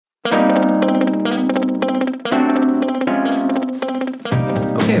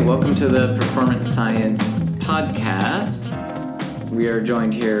welcome to the Performance Science Podcast. We are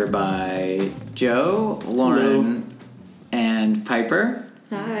joined here by Joe, Lauren, and Piper.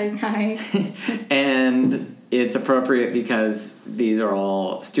 Hi. And it's appropriate because these are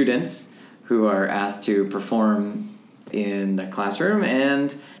all students who are asked to perform in the classroom,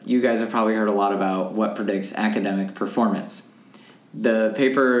 and you guys have probably heard a lot about what predicts academic performance. The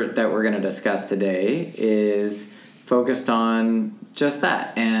paper that we're going to discuss today is focused on just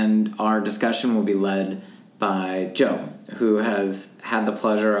that, and our discussion will be led by Joe, who has had the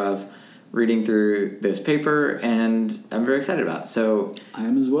pleasure of reading through this paper, and I'm very excited about it. So I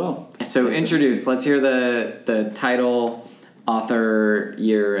am as well. So introduce. Let's hear the title, author,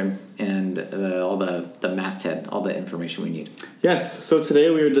 year, and all the masthead, all the information we need. Yes. So today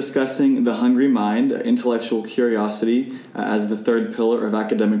we are discussing the hungry mind, intellectual curiosity, as the third pillar of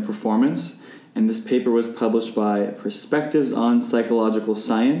academic performance. And this paper was published by Perspectives on Psychological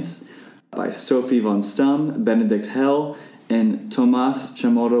Science by Sophie von Stum, Benedict Hell, and Tomas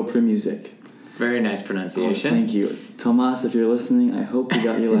Chamorro-Premuzic. Very nice pronunciation. Oh, thank you. Tomas, if you're listening, I hope you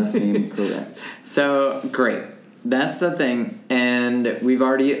got your last name correct. So, great. That's the thing. And we've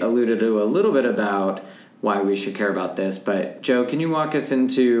already alluded to a little bit about why we should care about this. But, Joe, can you walk us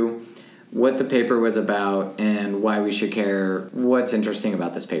into what the paper was about and why we should care, what's interesting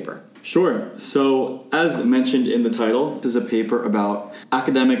about this paper? Sure. So, as mentioned in the title, this is a paper about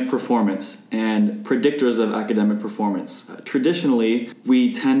academic performance and predictors of academic performance. Traditionally,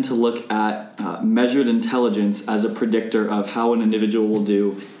 we tend to look at measured intelligence as a predictor of how an individual will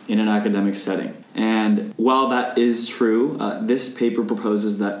do in an academic setting. And while that is true, this paper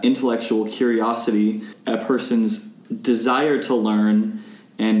proposes that intellectual curiosity, a person's desire to learn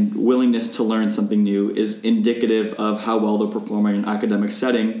and willingness to learn something new, is indicative of how well they're performing in an academic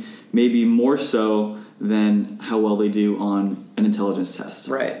setting, maybe more so than how well they do on an intelligence test.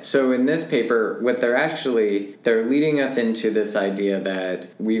 Right. So in this paper, what they're leading us into this idea that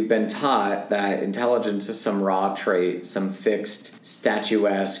we've been taught that intelligence is some raw trait, some fixed,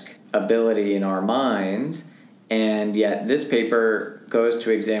 statuesque ability in our minds, and yet this paper goes to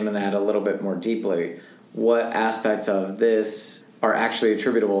examine that a little bit more deeply. What aspects of this are actually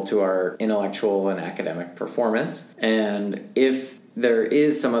attributable to our intellectual and academic performance, and if there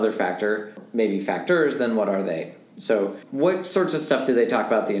is some other factor, maybe factors, then what are they? So what sorts of stuff do they talk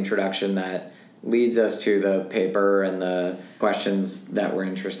about in the introduction that leads us to the paper and the questions that we're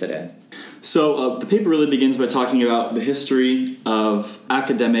interested in? So the paper really begins by talking about the history of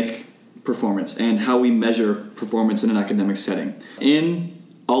academic performance and how we measure performance in an academic setting. In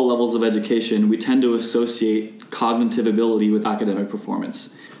all levels of education, we tend to associate cognitive ability with academic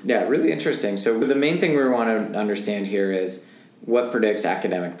performance. Yeah, really interesting. So the main thing we want to understand here is what predicts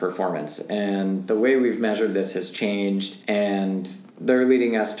academic performance. And the way we've measured this has changed, and they're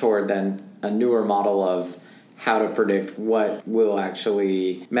leading us toward then a newer model of how to predict what will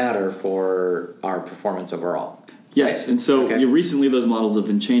actually matter for our performance overall. Yes, and so recently those models have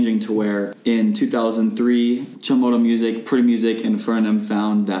been changing to where in 2003, Chamorro-Premuzic, and Furnham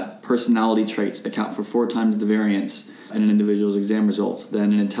found that personality traits account for 4 times the variance in an individual's exam results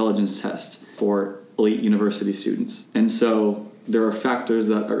than an intelligence test for elite university students. And so there are factors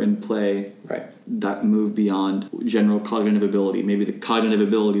that are in play that move beyond general cognitive ability, maybe the cognitive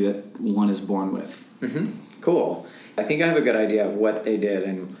ability that one is born with. Mm-hmm. Cool. I think I have a good idea of what they did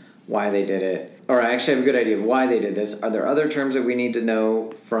and why they did it. Or I actually have a good idea of why they did this. Are there other terms that we need to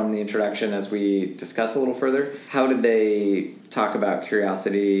know from the introduction as we discuss a little further? How did they talk about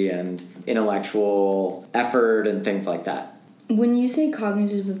curiosity and intellectual effort and things like that? When you say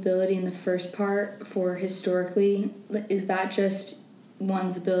cognitive ability in the first part for historically, is that just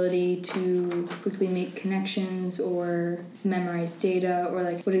one's ability to quickly make connections or memorize data? Or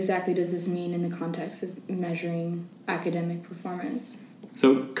what exactly does this mean in the context of measuring academic performance?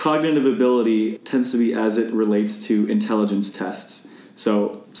 So cognitive ability tends to be as it relates to intelligence tests.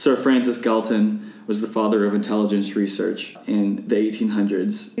 So Sir Francis Galton was the father of intelligence research in the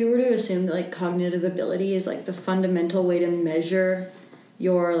 1800s. If we were to assume that cognitive ability is the fundamental way to measure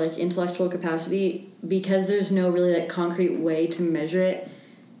your intellectual capacity, because there's no really concrete way to measure it,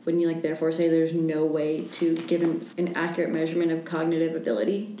 wouldn't you therefore say there's no way to give an accurate measurement of cognitive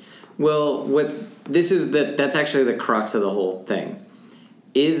ability? Well, that's actually the crux of the whole thing.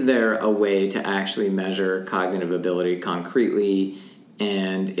 Is there a way to actually measure cognitive ability concretely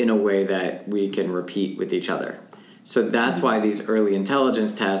and in a way that we can repeat with each other? So that's why these early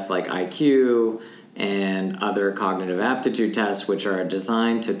intelligence tests like IQ and other cognitive aptitude tests, which are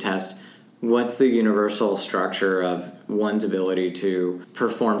designed to test what's the universal structure of one's ability to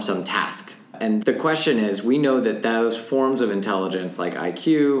perform some task. And the question is, we know that those forms of intelligence like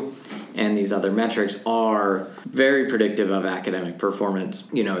IQ and these other metrics are very predictive of academic performance.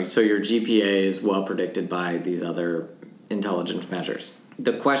 So your GPA is well predicted by these other intelligence measures.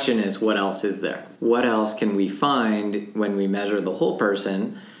 The question is, what else is there? What else can we find when we measure the whole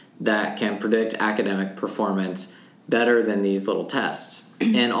person that can predict academic performance better than these little tests?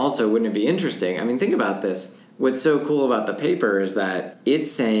 And also, wouldn't it be interesting? I mean, think about this. What's so cool about the paper is that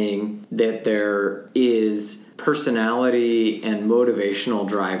it's saying that there is personality and motivational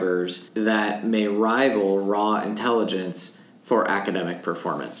drivers that may rival raw intelligence for academic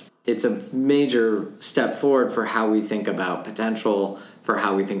performance. It's a major step forward for how we think about potential, for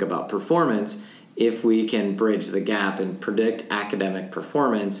how we think about performance, if we can bridge the gap and predict academic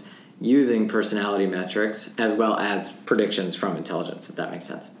performance using personality metrics as well as predictions from intelligence, if that makes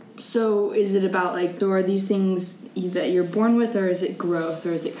sense. So is it about so are these things that you're born with, or is it growth, or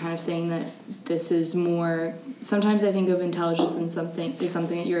is it kind of saying that this is more? Sometimes I think of intelligence as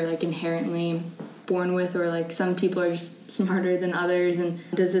something that you're inherently born with, or some people are just smarter than others, and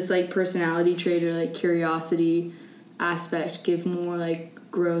does this personality trait or curiosity aspect give more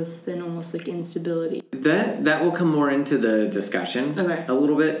growth than almost instability? That will come more into the discussion a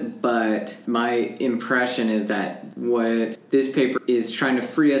little bit, but my impression is that what this paper is trying to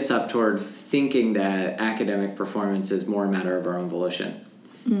free us up toward thinking that academic performance is more a matter of our own volition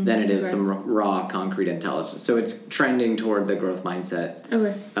than it is some raw concrete intelligence. So it's trending toward the growth mindset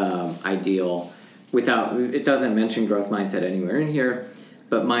ideal. It doesn't mention growth mindset anywhere in here,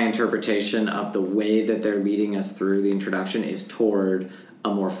 but my interpretation of the way that they're leading us through the introduction is toward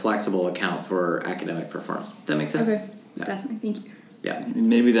a more flexible account for academic performance. Does that make sense? Okay, definitely. Thank you. Yeah. And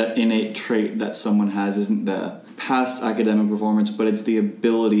maybe that innate trait that someone has isn't the past academic performance, but it's the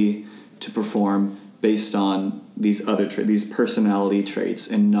ability to perform based on these other traits, these personality traits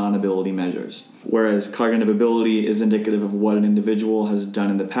and non-ability measures. Whereas cognitive ability is indicative of what an individual has done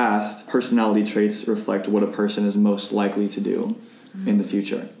in the past, personality traits reflect what a person is most likely to do in the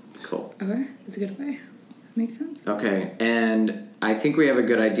future. Cool. Okay, that's a good way. That makes sense. Okay, and I think we have a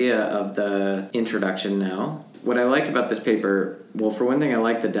good idea of the introduction now. What I like about this paper, well, for one thing, I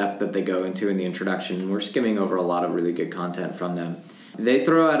like the depth that they go into in the introduction. We're skimming over a lot of really good content from them. They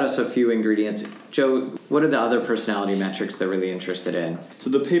throw at us a few ingredients. Joe, what are the other personality metrics they're really interested in? So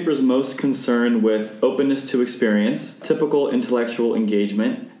the paper's most concerned with openness to experience, typical intellectual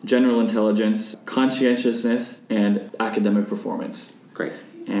engagement, general intelligence, conscientiousness, and academic performance. Great.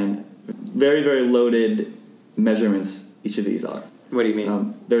 And very, very loaded measurements each of these are. What do you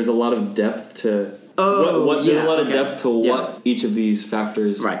mean? There's a lot of depth to there's a lot of depth to what each of these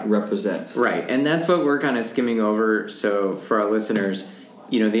factors represents. Right, and that's what we're kind of skimming over. So for our listeners,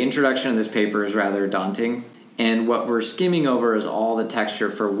 the introduction of this paper is rather daunting, and what we're skimming over is all the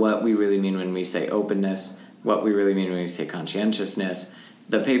texture for what we really mean when we say openness, what we really mean when we say conscientiousness.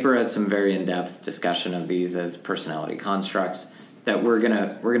 The paper has some very in-depth discussion of these as personality constructs that we're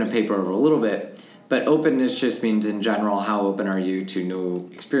gonna paper over a little bit. But openness just means in general, how open are you to new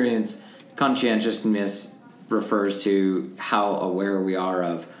experience? Conscientiousness refers to how aware we are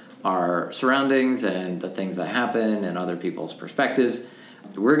of our surroundings and the things that happen and other people's perspectives.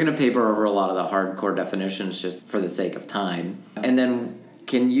 We're going to paper over a lot of the hardcore definitions just for the sake of time. And then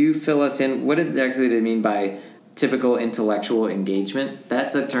can you fill us in? What exactly do they mean by typical intellectual engagement?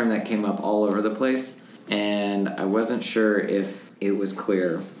 That's a term that came up all over the place, and I wasn't sure if it was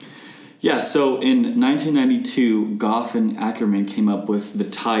clear. Yeah, so in 1992, Goff and Ackerman came up with the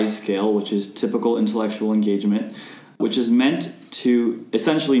TIE scale, which is typical intellectual engagement, which is meant to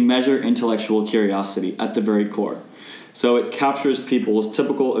essentially measure intellectual curiosity at the very core. So it captures people's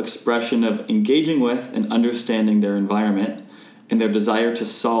typical expression of engaging with and understanding their environment and their desire to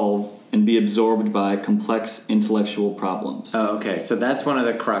solve and be absorbed by complex intellectual problems. Oh, okay. So that's one of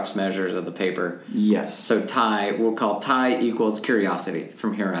the crux measures of the paper. Yes. So TIE, we'll call TIE equals curiosity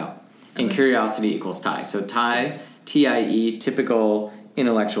from here out. And curiosity equals TIE. So TIE, T-I-E, typical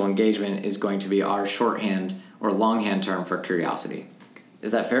intellectual engagement, is going to be our shorthand or longhand term for curiosity.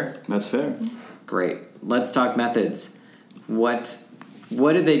 Is that fair? That's fair. Great. Let's talk methods. What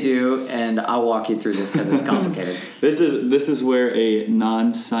did they do? And I'll walk you through this because it's complicated. This is where a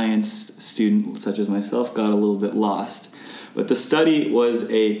non-science student such as myself got a little bit lost. But the study was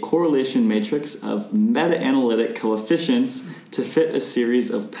a correlation matrix of meta-analytic coefficients to fit a series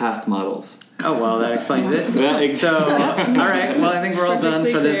of path models. Oh, well, that explains it. So, all right. Well, I think we're all done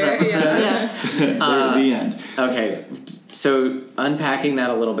for this episode. The end. Okay. So, unpacking that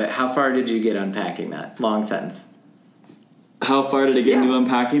a little bit, how far did you get unpacking that? Long sentence. How far did I get into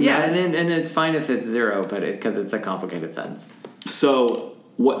unpacking that? Yeah, and it's fine if it's zero, but because it's a complicated sentence. So,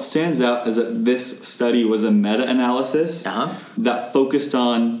 what stands out is that this study was a meta-analysis that focused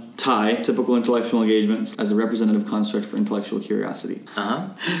on TIE, typical intellectual engagement, as a representative construct for intellectual curiosity.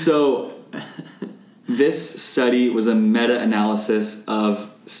 So this study was a meta-analysis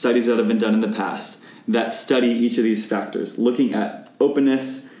of studies that have been done in the past that study each of these factors, looking at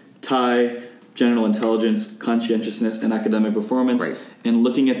openness, TIE, general intelligence, conscientiousness, and academic performance, and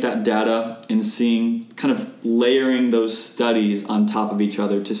looking at that data and seeing, kind of layering those studies on top of each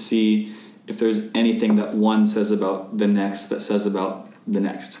other to see if there's anything that one says about the next that says about the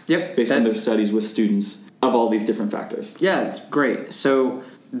next. Based on their studies with students of all these different factors. Yeah, it's great. So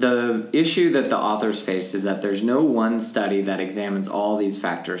the issue that the authors faced is that there's no one study that examines all these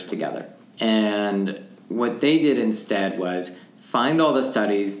factors together. And what they did instead was find all the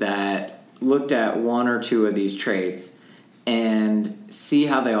studies that looked at one or two of these traits and see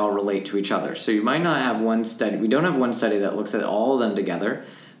how they all relate to each other. So you might not have one study. We don't have one study that looks at all of them together,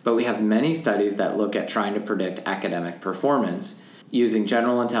 but we have many studies that look at trying to predict academic performance using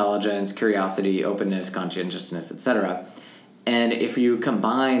general intelligence, curiosity, openness, conscientiousness, etc. And if you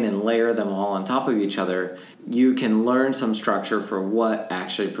combine and layer them all on top of each other, you can learn some structure for what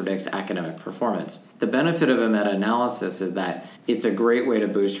actually predicts academic performance. The benefit of a meta-analysis is that it's a great way to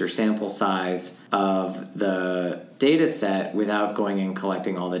boost your sample size of the data set without going and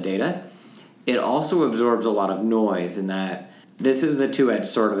collecting all the data. It also absorbs a lot of noise in that this is the two-edged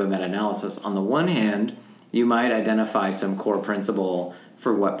sword of a meta-analysis. On the one hand, you might identify some core principle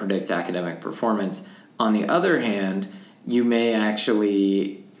for what predicts academic performance. On the other hand, you may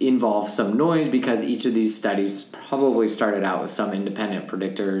actually involve some noise because each of these studies probably started out with some independent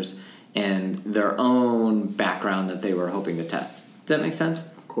predictors and their own background that they were hoping to test. Does that make sense?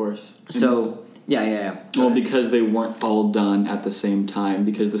 Of course. So, yeah. Well, because they weren't all done at the same time,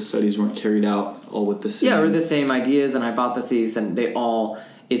 because the studies weren't carried out all with the same... Yeah, or the same ideas and hypotheses, and they all...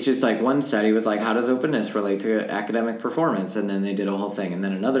 It's just like one study was like, how does openness relate to academic performance? And then they did a whole thing. And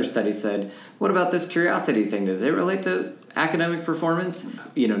then another study said, what about this curiosity thing? Does it relate to academic performance?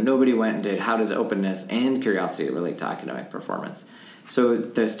 Nobody went and did, how does openness and curiosity relate to academic performance? So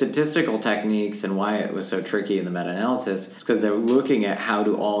the statistical techniques and why it was so tricky in the meta-analysis is because they're looking at how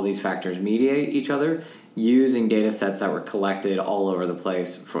do all these factors mediate each other using data sets that were collected all over the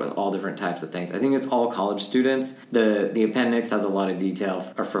place for all different types of things. I think it's all college students. The appendix has a lot of detail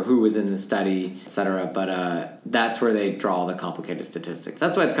for who was in the study, etc. But that's where they draw the complicated statistics.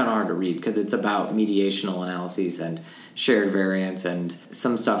 That's why it's kind of hard to read, because it's about mediational analyses and shared variance and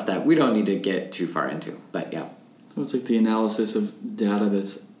some stuff that we don't need to get too far into. But yeah. It's like the analysis of data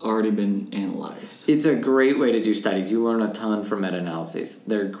that's already been analyzed. It's a great way to do studies. You learn a ton from meta-analyses.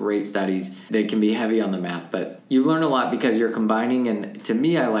 They're great studies. They can be heavy on the math, but you learn a lot because you're combining, and to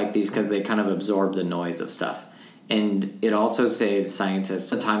me I like these because they kind of absorb the noise of stuff. And it also saves scientists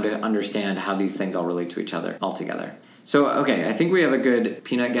the time to understand how these things all relate to each other altogether. So, okay, I think we have a good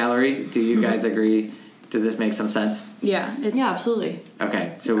peanut gallery. Do you guys agree? Does this make some sense? Yeah. Yeah, absolutely.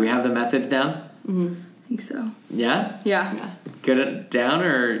 Okay, so we have the methods down? Mm-hmm. I think so. Yeah? Yeah. Good down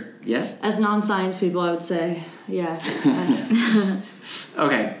or yeah? As non-science people, I would say yes.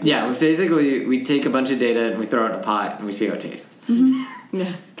 Okay, yeah. Basically, we take a bunch of data and we throw it in a pot and we see how it tastes. Mm-hmm.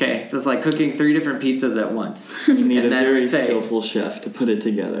 Yeah. Okay, so it's like cooking 3 different pizzas at once. You need a very skillful chef to put it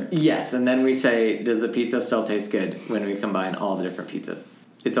together. Yes, and then we say, does the pizza still taste good when we combine all the different pizzas?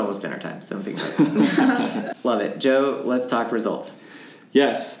 It's almost dinner time, so I'm thinking about pizza. Love it. Joe, let's talk results.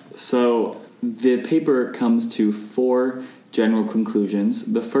 Yes, so the paper comes to 4 general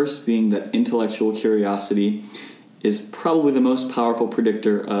conclusions. The first being that intellectual curiosity is probably the most powerful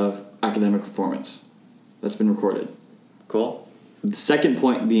predictor of academic performance that's been recorded. Cool. The second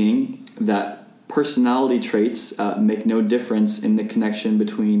point being that personality traits make no difference in the connection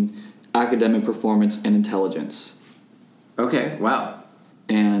between academic performance and intelligence. Okay, wow.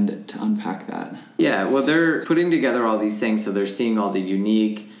 And to unpack that. Yeah, well, they're putting together all these things, so they're seeing all the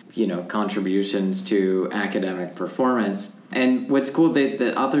unique, contributions to academic performance. And what's cool,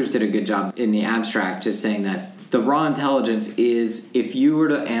 the authors did a good job in the abstract just saying that the raw intelligence is, if you were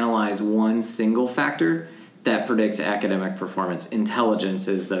to analyze one single factor that predicts academic performance, intelligence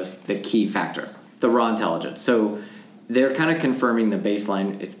is the key factor, the raw intelligence. So they're kind of confirming the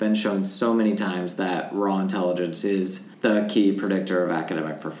baseline. It's been shown so many times that raw intelligence is the key predictor of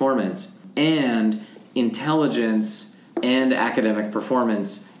academic performance. And intelligence and academic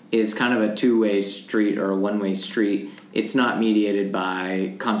performance is kind of a two-way street or a one-way street. It's not mediated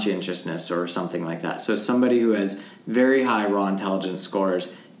by conscientiousness or something like that. So somebody who has very high raw intelligence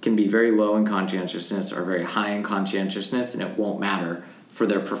scores can be very low in conscientiousness or very high in conscientiousness, and it won't matter for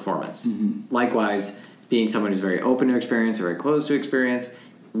their performance. Mm-hmm. Likewise, being someone who's very open to experience or very closed to experience,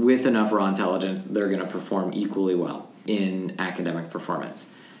 with enough raw intelligence, they're going to perform equally well in academic performance.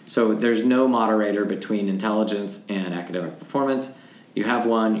 So there's no moderator between intelligence and academic performance. You have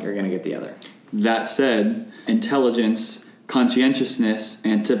one, you're going to get the other. That said, intelligence, conscientiousness,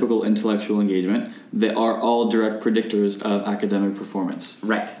 and typical intellectual engagement, they are all direct predictors of academic performance.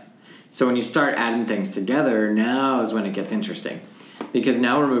 Right. So when you start adding things together, now is when it gets interesting. Because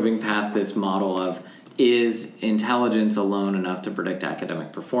now we're moving past this model of, is intelligence alone enough to predict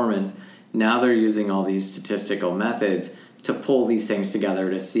academic performance? Now they're using all these statistical methods to pull these things together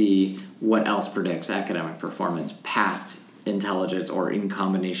to see what else predicts academic performance past intelligence or in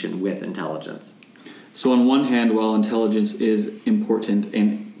combination with intelligence. So on one hand, while intelligence is important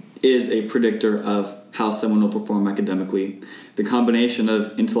and is a predictor of how someone will perform academically, the combination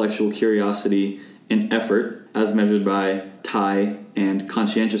of intellectual curiosity and effort, as measured by TIE and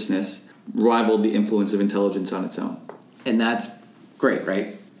conscientiousness, rival the influence of intelligence on its own. And that's great,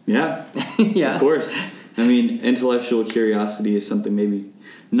 right? Yeah. Yeah. Of course. I mean, intellectual curiosity is something maybe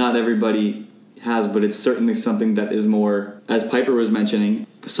not everybody has, but it's certainly something that is more, as Piper was mentioning,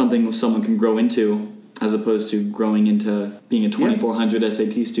 something someone can grow into as opposed to growing into being a 2400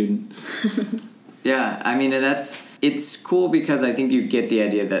 SAT student. Yeah, I mean, it's cool because I think you get the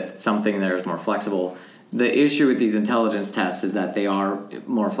idea that something there is more flexible. The issue with these intelligence tests is that they are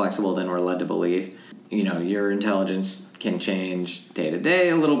more flexible than we're led to believe. You know, your intelligence can change day to day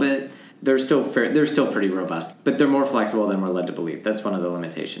a little bit. They're still pretty robust, but they're more flexible than we're led to believe. That's one of the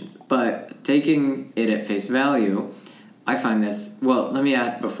limitations. But taking it at face value, I find this... Well, let me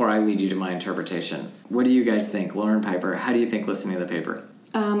ask before I lead you to my interpretation. What do you guys think? Lauren, Piper, how do you think listening to the paper?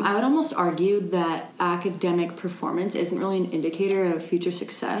 I would almost argue that academic performance isn't really an indicator of future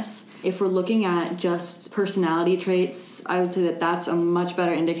success. If we're looking at just personality traits, I would say that that's a much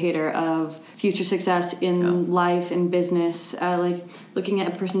better indicator of future success in life and business. Like looking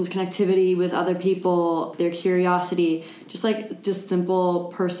at a person's connectivity with other people, their curiosity, just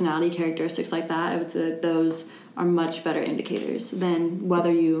simple personality characteristics like that. I would say that those are much better indicators than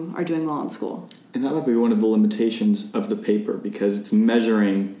whether you are doing well in school. And that might be one of the limitations of the paper because it's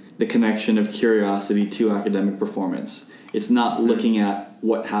measuring the connection of curiosity to academic performance. It's not looking at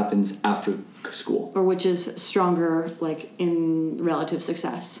what happens after school. Or which is stronger, like, in relative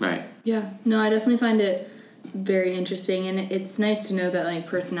success. Right. Yeah. No, I definitely find it very interesting, and it's nice to know that, like,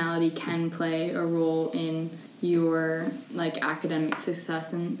 personality can play a role in your, like, academic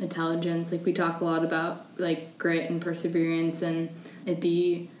success and intelligence. Like, we talk a lot about, like, grit and perseverance, and it'd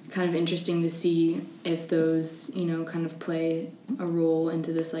be kind of interesting to see if those, you know, kind of play a role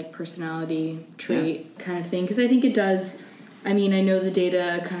into this, like, personality trait kind of thing. Because I think it does. I mean, I know the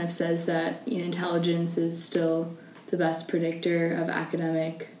data kind of says that, you know, intelligence is still the best predictor of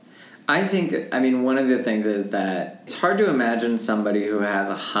academic. I think, one of the things is that it's hard to imagine somebody who has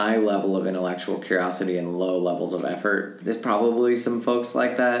a high level of intellectual curiosity and low levels of effort. There's probably some folks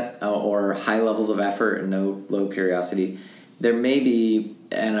like that, or high levels of effort and no low curiosity. There may be,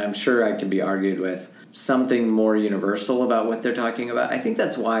 and I'm sure I could be argued with, something more universal about what they're talking about. I think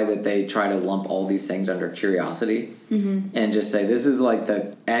that's why that they try to lump all these things under curiosity and just say this is like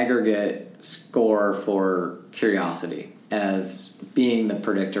the aggregate score for curiosity as being the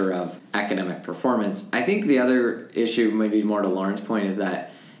predictor of academic performance. I think the other issue, maybe more to Lauren's point, is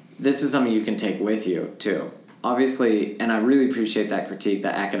that this is something you can take with you, too. Obviously, and I really appreciate that critique,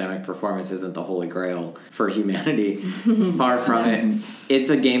 that academic performance isn't the holy grail for humanity. Far from it. It's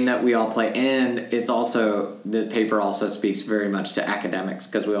a game that we all play, and it's also, the paper also speaks very much to academics,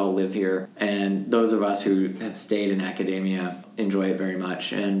 because we all live here, and those of us who have stayed in academia enjoy it very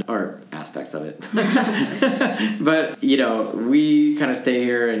much, or aspects of it. But, you know, we kind of stay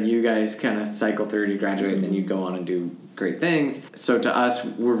here, and you guys kind of cycle through to graduate, and then you go on and do great things. So to us,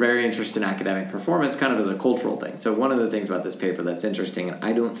 we're very interested in academic performance kind of as a cultural thing. So one of the things about this paper that's interesting, and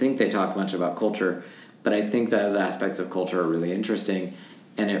I don't think they talk much about culture, but I think those aspects of culture are really interesting,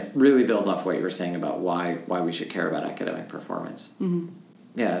 and it really builds off what you were saying about why we should care about academic performance. Mm-hmm.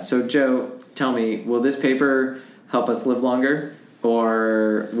 Yeah, so Joe, tell me, will this paper help us live longer,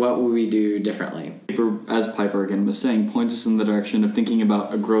 or what will we do differently? Paper, as Piper again was saying, points us in the direction of thinking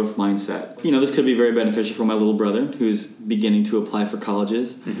about a growth mindset. You know, this could be very beneficial for my little brother who's beginning to apply for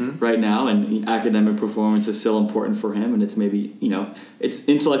colleges right now, and academic performance is still important for him, and it's maybe, you know, it's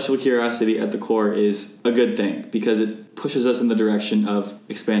intellectual curiosity at the core is a good thing because it pushes us in the direction of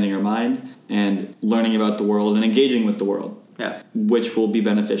expanding our mind and learning about the world and engaging with the world. Yeah. Which will be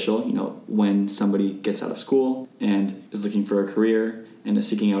beneficial, you know, when somebody gets out of school and is looking for a career and is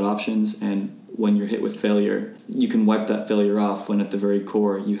seeking out options. And when you're hit with failure, you can wipe that failure off when at the very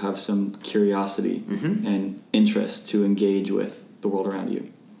core you have some curiosity and interest to engage with the world around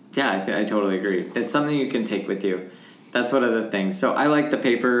you. Yeah, I totally agree. It's something you can take with you. That's one of the things. So I like the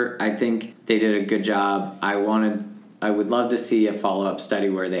paper. I think they did a good job. I would love to see a follow-up study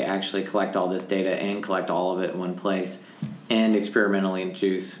where they actually collect all this data and collect all of it in one place and experimentally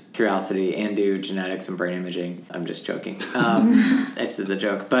induce curiosity and do genetics and brain imaging. I'm just joking. This is a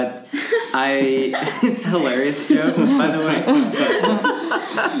joke. But it's a hilarious joke, by the way.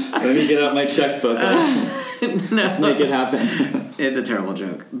 Let me get out my checkbook. Let's make it happen. It's a terrible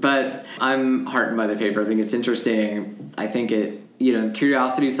joke. But I'm heartened by the paper. I think it's interesting. I think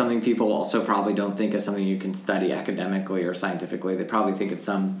curiosity is something people also probably don't think is something you can study academically or scientifically. They probably think it's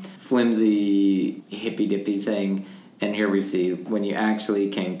some flimsy, hippy-dippy thing. And here we see when you actually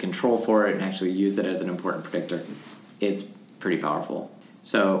can control for it and actually use it as an important predictor, it's pretty powerful.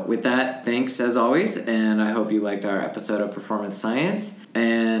 So with that, thanks as always, and I hope you liked our episode of Performance Science.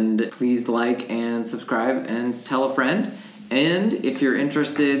 And please like and subscribe and tell a friend. And if you're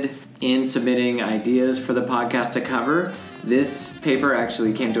interested in submitting ideas for the podcast to cover, this paper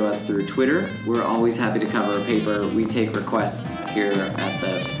actually came to us through Twitter. We're always happy to cover a paper. We take requests here at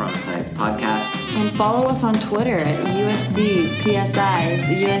the Performance Science Podcast. And follow us on Twitter at USC PSI,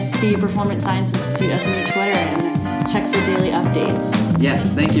 the USC Performance Science Institute SMU Twitter, and check for daily updates.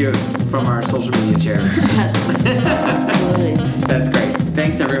 Yes, thank you from our social media chair. Yes, absolutely. That's great.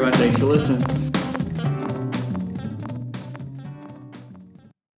 Thanks, everyone. Thanks for listening.